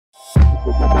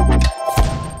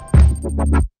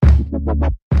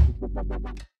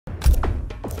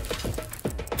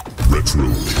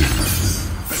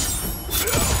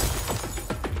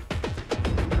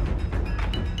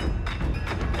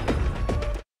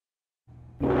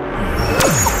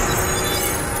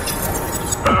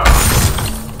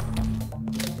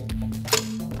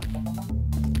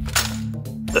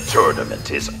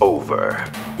tournament is over.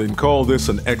 Then call this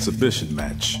an exhibition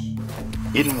match.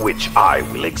 In which I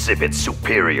will exhibit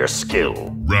superior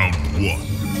skill. Round 1,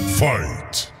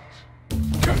 fight!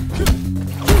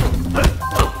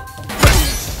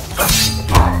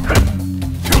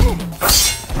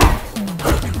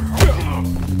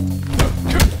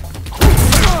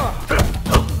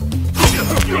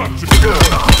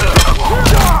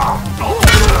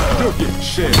 You're getting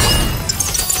shit.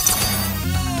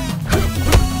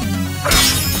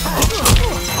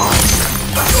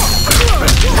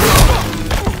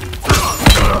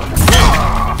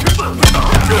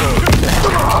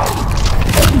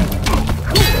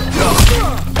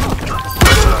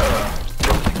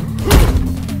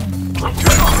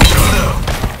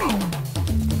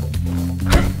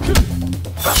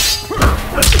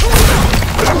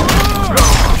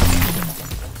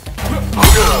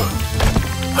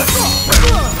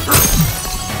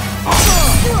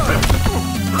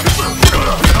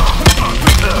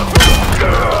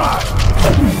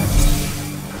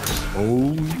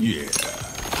 Oh yeah.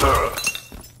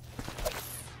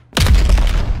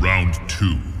 Round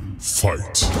 2,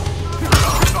 fight!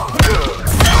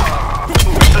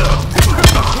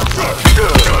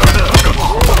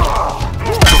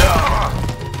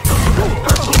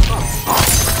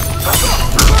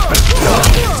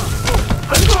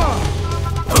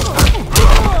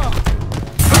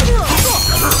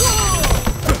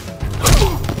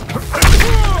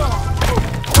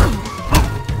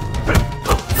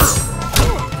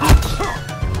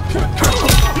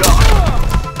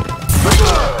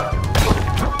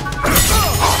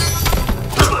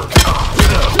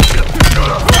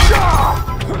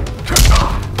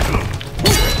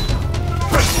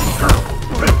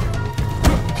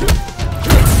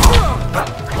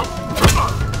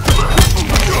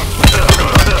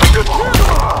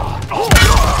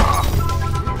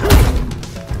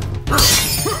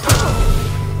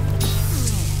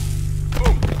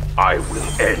 I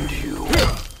will end you.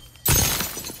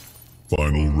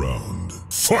 Final round,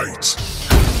 fight!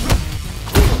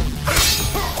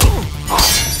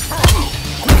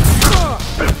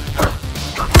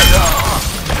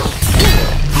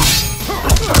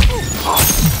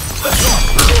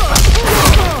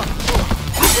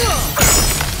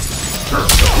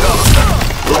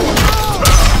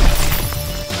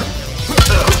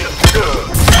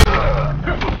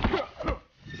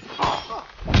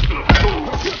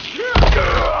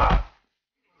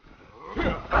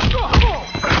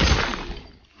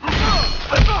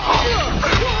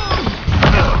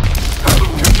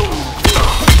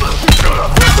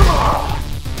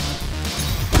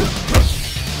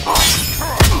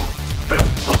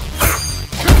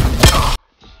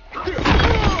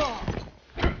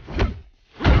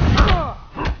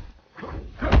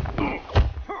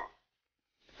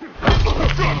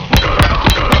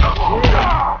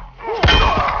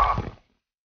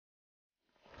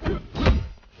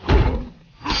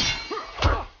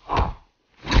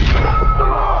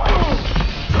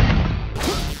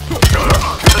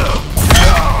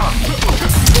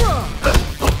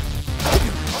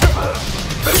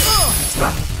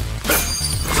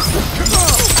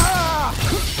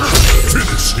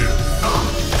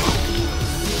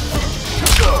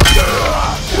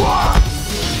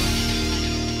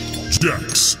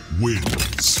 Jax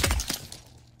wins.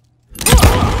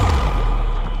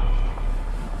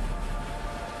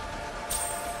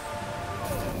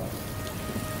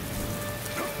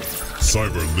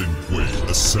 Cyber Lin Kuei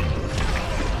assembled.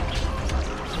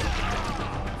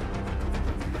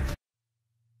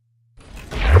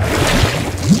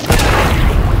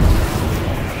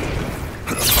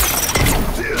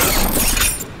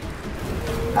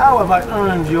 How have I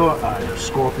earned your ire,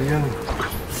 Scorpion?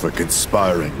 For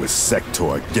conspiring with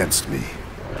Sector against me.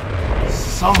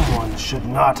 Someone should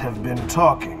not have been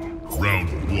talking.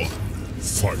 Round 1,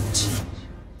 fight.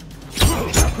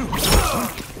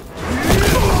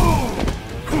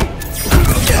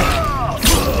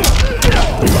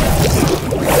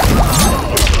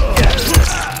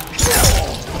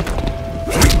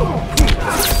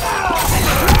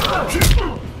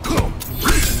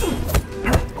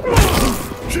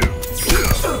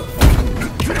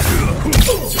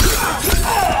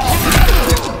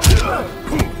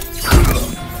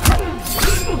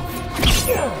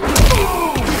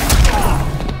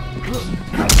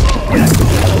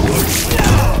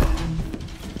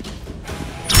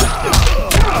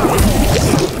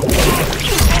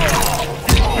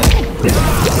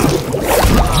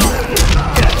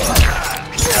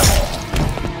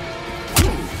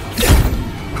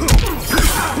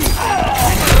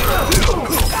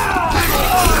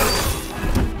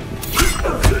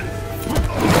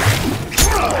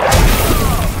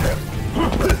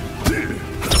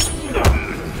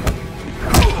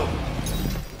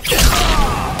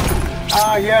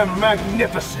 I am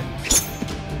magnificent.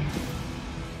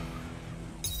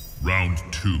 Round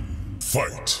 2.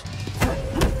 Fight.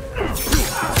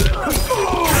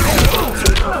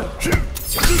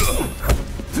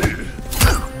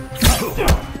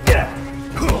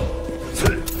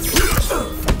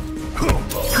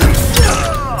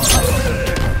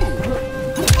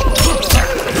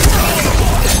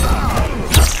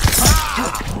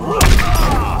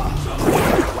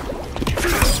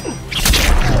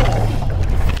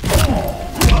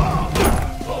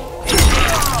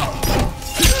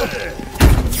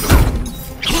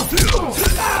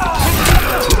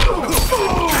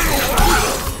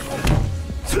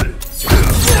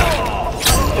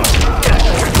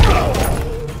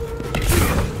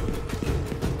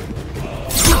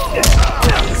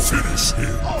 Finish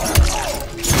him.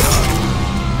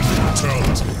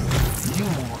 Brutality. You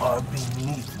are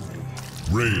beneath me.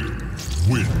 Rain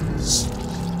wins.